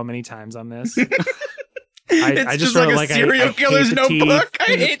 so many times on this. I just wrote like a serial killer's notebook.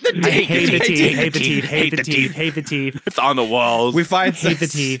 I hate the teeth. Hate the teeth. It's on the walls. We find hate the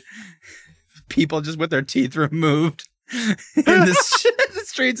teeth. People just with their teeth removed in the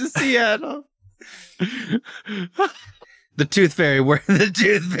streets of Seattle. The tooth fairy, where the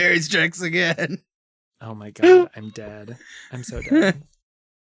tooth fairy strikes again. Oh my God, I'm dead. I'm so dead.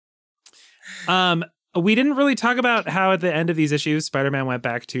 We didn't really talk about how at the end of these issues, Spider-Man went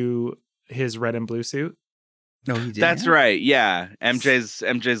back to his red and blue suit. No, he did. That's right. Yeah,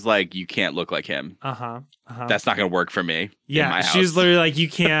 MJ's like, you can't look like him. That's not gonna work for me. Yeah, she's literally like, you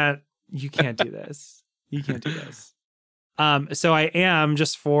can't do this. You can't do this. So I am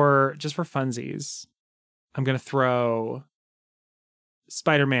just for funsies, I'm gonna throw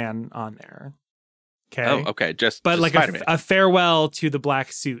Spider-Man on there. Okay. Oh, okay. Just like Spider-Man. a farewell to the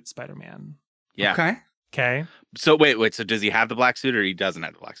black suit Spider-Man. Yeah. Okay. So wait. So does he have the black suit, or he doesn't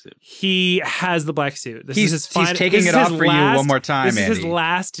have the black suit? He has the black suit. He's taking it off for you one more time, This Andy. is his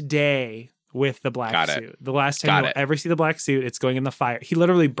last day with the black suit. The last time you'll ever see the black suit, it's going in the fire. He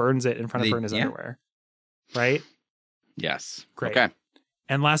literally burns it in front of her in his underwear. Right? Yes. Great. Okay.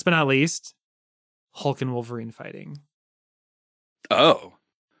 And last but not least, Hulk and Wolverine fighting. Oh.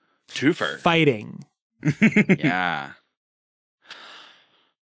 Twofer. Fighting. Yeah.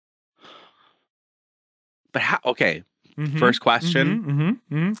 But how? Okay. First question.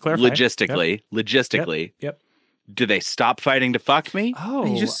 Clarify. Logistically. Yep. Do they stop fighting to fuck me? Oh,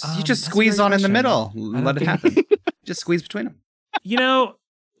 you just squeeze on in the middle. Let it happen. Just squeeze between them.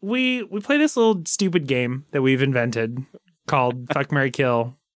 We play this little stupid game that we've invented called Fuck, Marry,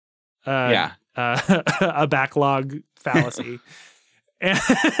 Kill. A backlog fallacy. And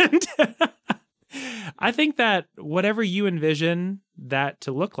I think that whatever you envision that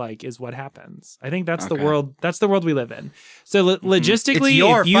to look like is what happens. I think that's the world. That's the world we live in. So logistically, it's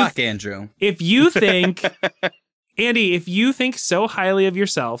your fuck, Andrew. If you think, Andy, if you think so highly of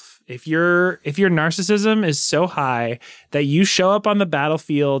yourself, if your narcissism is so high that you show up on the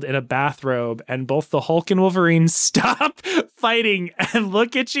battlefield in a bathrobe and both the Hulk and Wolverine stop fighting and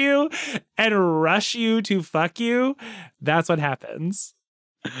look at you and rush you to fuck you, that's what happens.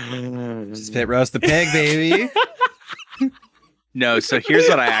 Spit roast the pig, baby. No, so here's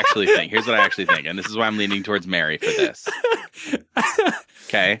what I actually think. And this is why I'm leaning towards Mary for this.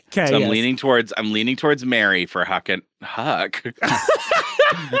 Okay. So I'm leaning towards Mary for Huck.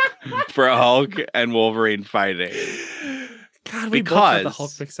 For Hulk and Wolverine fighting. God, we both had the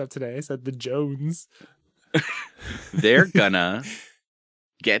Hulk mixed up today. I said the Jones. They're gonna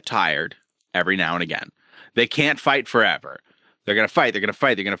get tired every now and again. They can't fight forever. They're gonna fight.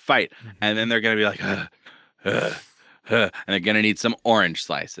 And then they're gonna be like, and they're gonna need some orange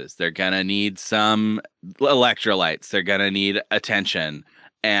slices. They're gonna need some electrolytes. They're gonna need attention.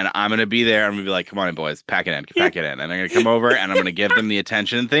 And I'm gonna be there. I'm gonna be like, "Come on, in, boys, pack it in." And they're gonna come over, and I'm gonna give them the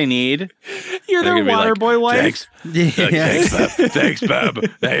attention they need. You're their water boy wife. Thanks, bub.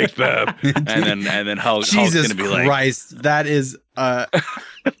 And then Hulk's gonna be like, Christ, that is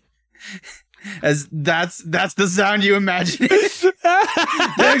as that's the sound you imagine.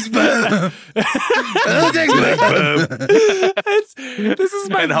 Thanks, bub. Thanks, bub. This is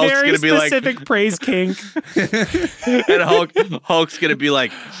my very specific praise kink. And Hulk's gonna be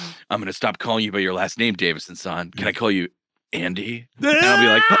like, "I'm gonna stop calling you by your last name, Davison, son. Can I call you Andy?" And I'll be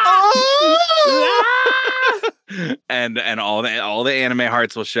like, "Oh!" and all the anime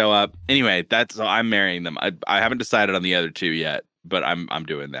hearts will show up. Anyway, so I'm marrying them. I haven't decided on the other two yet, but I'm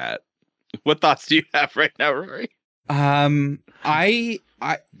doing that. What thoughts do you have right now, Rory?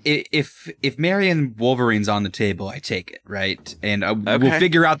 If Mary and Wolverine's on the table, I take it, right? And we'll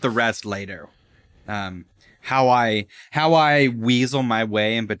figure out the rest later. How I weasel my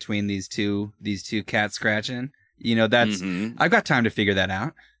way in between these two cats scratching. You know, that's I've got time to figure that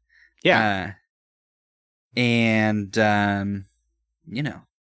out. Yeah. You know,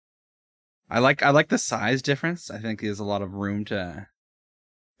 I like the size difference. I think there's a lot of room to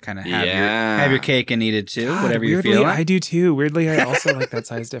kind of have your cake and eat it too. God, whatever you feel. I do too. Weirdly, I also like that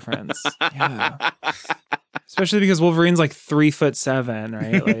size difference. Yeah. Especially because Wolverine's like 3'7",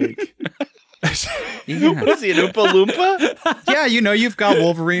 right? Like, what is he, an Oompa Loompa? Yeah, you know, you've got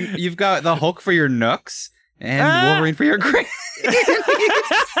Wolverine, you've got the Hulk for your nooks, and Wolverine for your grannies.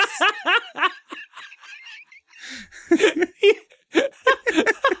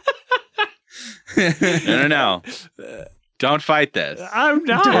 No. Don't fight this. I'm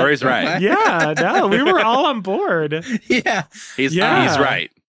not. Rory's right. Yeah, no, we were all on board. Yeah. He's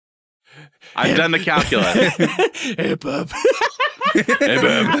right. I've done the calculus. Hey, bub. Hey,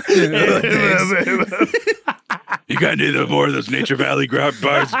 bub. You gotta need more of those Nature Valley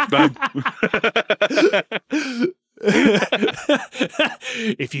bars, bub.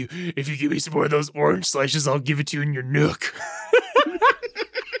 If you give me some more of those orange slices, I'll give it to you in your nook.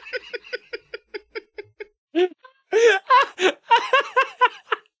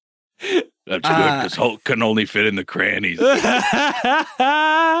 That's good, because Hulk can only fit in the crannies.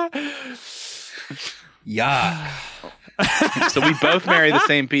 Yuck. So we both marry the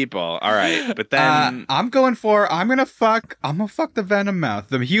same people. All right. But then I'm gonna fuck the Venom mouth.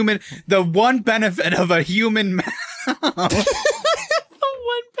 The one benefit of a human mouth. The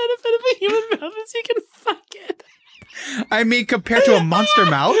one benefit of a human mouth is you can fuck it. I mean, compared to a monster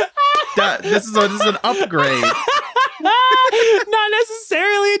mouth, this is an upgrade. Not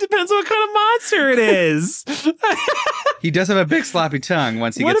necessarily. It depends on what kind of monster it is. He does have a big sloppy tongue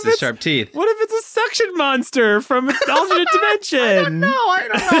once he gets his sharp teeth. What if it's a suction monster from an alternate dimension? I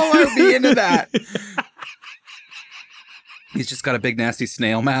don't know. I would be into that. He's just got a big nasty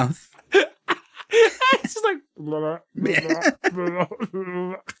snail mouth. It's just like...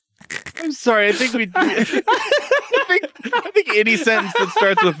 I'm sorry. I think any sentence that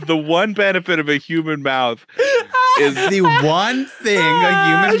starts with the one benefit of a human mouth is the one thing a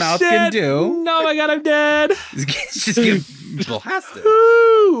human mouth can do. No, my God, I'm dead. It's just get blasted.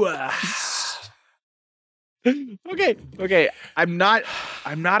 Okay. I'm not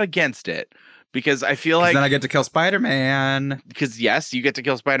against it because I feel like then I get to kill Spider-Man. Because yes, you get to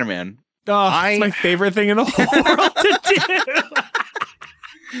kill Spider-Man. Oh, it's my favorite thing in the whole world to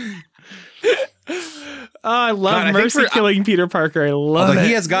do. I love Mercy killing Peter Parker. I love it.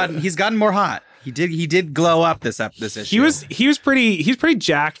 He's gotten more hot. He did glow up this issue. He was pretty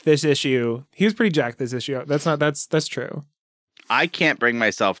jacked this issue. That's true. I can't bring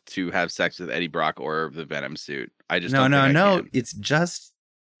myself to have sex with Eddie Brock or the Venom suit. I just no. Can. It's just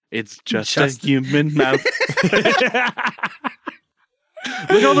a human mouth.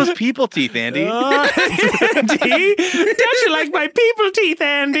 Look at all those people teeth, Andy. Andy, don't you like my people teeth,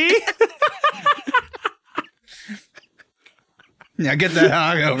 Andy? Now get that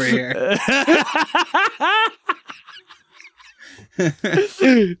hog over here.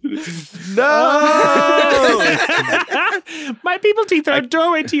 No, my people teeth are a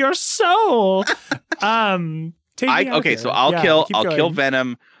doorway to your soul. Okay, so I'll kill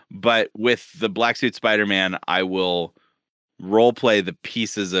Venom, but with the Black Suit Spider-Man, I will role play the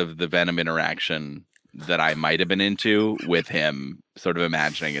pieces of the Venom interaction that I might have been into with him, sort of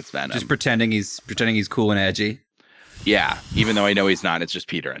imagining it's Venom. Just pretending he's cool and edgy. Yeah, even though I know he's not, it's just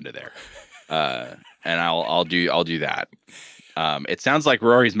Peter under there. And I'll do that. It sounds like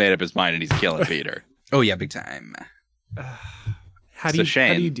Rory's made up his mind and he's killing Peter. Oh yeah, big time. How do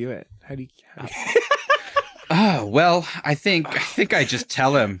you do it? How do you Oh, well, I think I just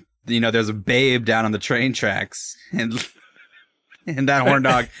tell him, there's a babe down on the train tracks and that horn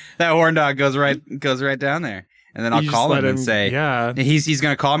dog goes right down there. And then I'll call him and say, yeah. He's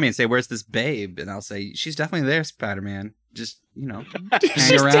going to call me and say, "Where's this babe?" And I'll say, "She's definitely there, Spider-Man. Just, hang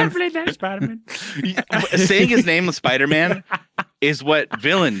She's around." definitely there, Spider-Man. Saying his name was Spider-Man is what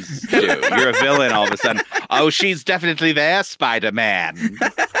villains do. You're a villain all of a sudden. Oh, she's definitely there, Spider-Man.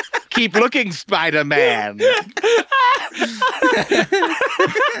 Keep looking, Spider-Man.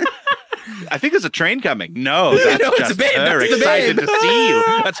 I think there's a train coming. No, that's just her excited to see you.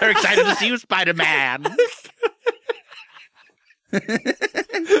 That's her excited to see you, Spider-Man.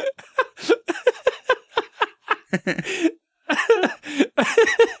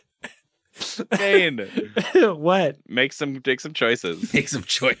 Kane, what? Take some choices. Make some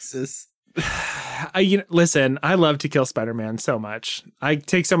choices. Listen, I love To Kill Spider-Man so much. I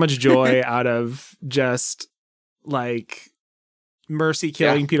take so much joy out of just like Mercy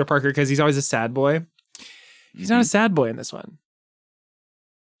killing Peter Parker because he's always a sad boy. He's not a sad boy in this one.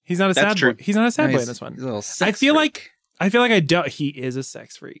 He's not a sad boy. He's not a sad boy in this one. He's a little I feel like I don't. He is a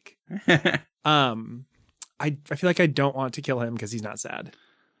sex freak. I feel like I don't want to kill him because he's not sad.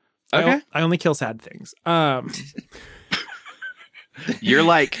 Okay. I only kill sad things. You're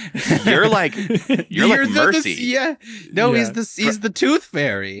like Mercy. Yeah. No, he's the Tooth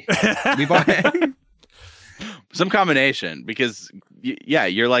Fairy. Some combination because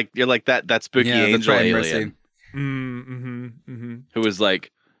you're like that spooky angel alien who was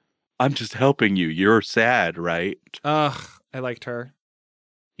like, "I'm just helping you. You're sad, right?" Ugh, I liked her.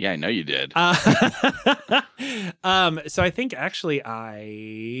 Yeah, I know you did. So I think actually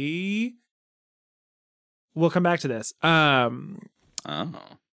I will come back to this. I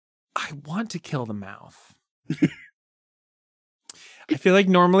want to kill the mouth. I feel like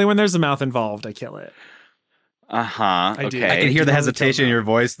normally when there's a mouth involved, I kill it. Uh-huh. I do. Okay. I can hear the hesitation in your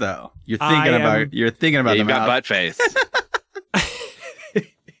voice, though. You're thinking about the you've mouth. got butt face.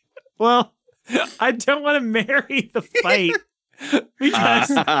 Well, I don't want to marry the fight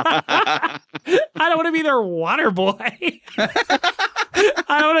because I don't want to be their water boy.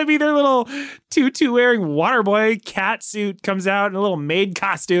 I don't want to be their little tutu wearing water boy. Cat suit comes out in a little maid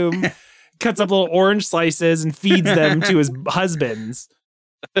costume, cuts up little orange slices and feeds them to his husbands.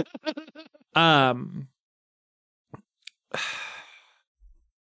 I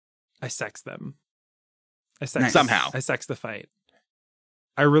sex them. Somehow. I sex the fight.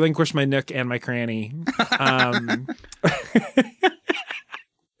 I relinquish my nook and my cranny.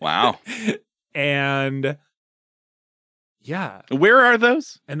 Wow. And yeah. Where are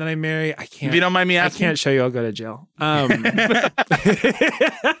those? And then I marry. I can't. If you don't mind me asking. I can't show you. I'll go to jail. I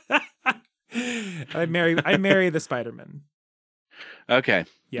marry the Spider-Man. Okay.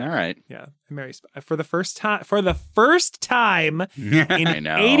 Yeah. All right. Yeah. I marry for the first time. For the first time in I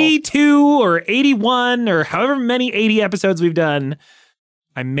know. 82 or 81 or however many 80 episodes we've done,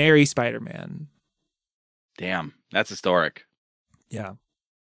 I marry Spider-Man. Damn, that's historic. Yeah.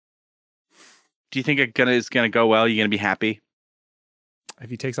 Do you think it's gonna go well? You gonna be happy? If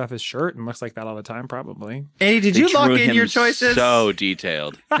he takes off his shirt and looks like that all the time, probably. Hey, did you lock in your choices? So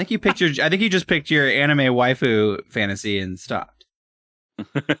detailed. I think you just picked your anime waifu fantasy and stopped.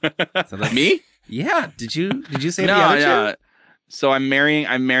 So Me? Yeah. Did you say no, the other no. So I'm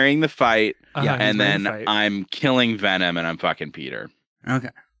marrying the fight, and then fight. I'm killing Venom, and I'm fucking Peter. two? Okay.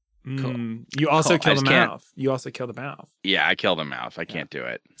 Cool. You also kill the can't. mouth. You also kill the mouth. Yeah, I kill the mouth. I can't do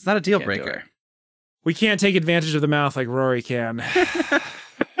it. It's not a deal Can't do breaker. We can't take advantage of the mouth like Rory can.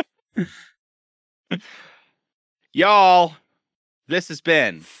 Y'all, this has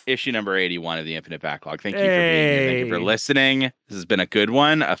been issue number 81 of the Infinite Backlog. Thank you for being here. Thank you for listening. This has been a good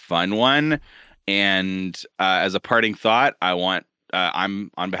one, a fun one. And as a parting thought,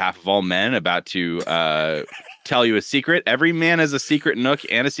 I'm on behalf of all men about to tell you a secret. Every man has a secret nook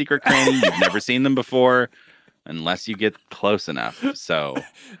and a secret cranny. You've never seen them before unless you get close enough. So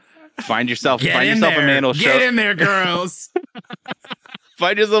find yourself a man who'll Get in there, girls.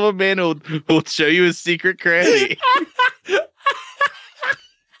 Find yourself a man who'll show you his secret cranny.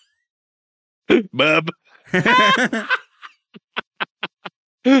 Bub.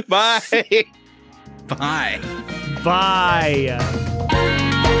 Bye. Bye. Bye.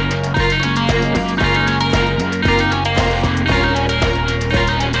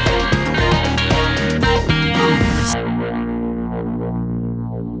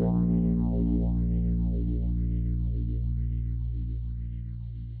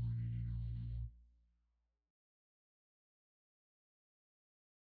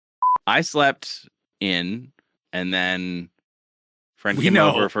 I slept in, and then friend came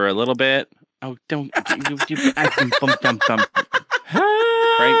over for a little bit. Oh, don't right?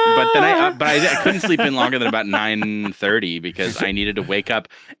 But then I couldn't sleep in longer than about 9:30 because I needed to wake up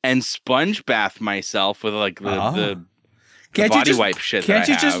and sponge bath myself with like the body wipe shit. Can't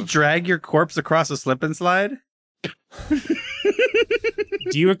you just drag your corpse across a slip and slide?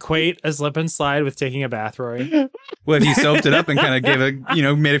 Do you equate a slip and slide with taking a bath, Rory? Well, if you soaped it up and kind of gave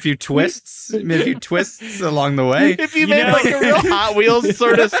made a few twists along the way. If you made like a real Hot Wheels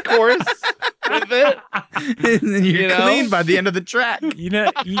sort of course with it, and then you're clean by the end of the track. You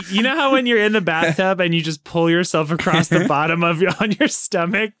know how when you're in the bathtub and you just pull yourself across the bottom on your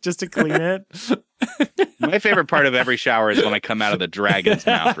stomach just to clean it? My favorite part of every shower is when I come out of the dragon's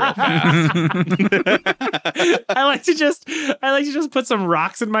mouth real fast. I like to just put some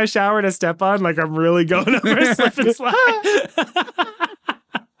rocks in my shower to step on, like I'm really going over a slip and slide.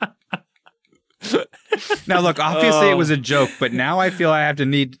 Now, look, obviously it was a joke, but now I feel the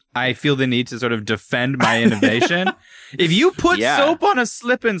need to sort of defend my innovation. If you put soap on a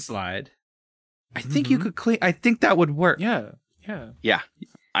slip and slide, I think you could clean. I think that would work. Yeah.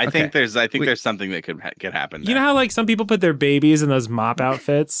 I think there's something that could happen there. You know how like some people put their babies in those mop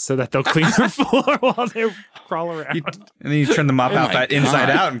outfits so that they'll clean their floor while they crawl around. And then you turn the mop outfit inside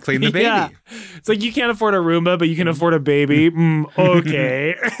out and clean the baby. Yeah. It's like you can't afford a Roomba, but you can afford a baby.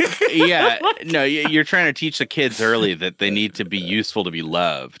 Okay. Yeah. No, you're trying to teach the kids early that they need to be useful to be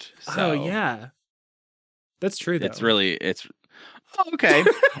loved. So. Oh yeah. That's true though. It's okay.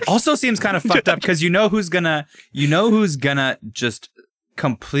 Also seems kind of fucked up because who's gonna just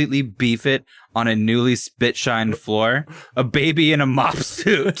completely beef it on a newly spit shined floor? A baby in a mop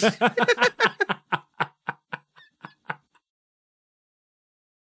suit.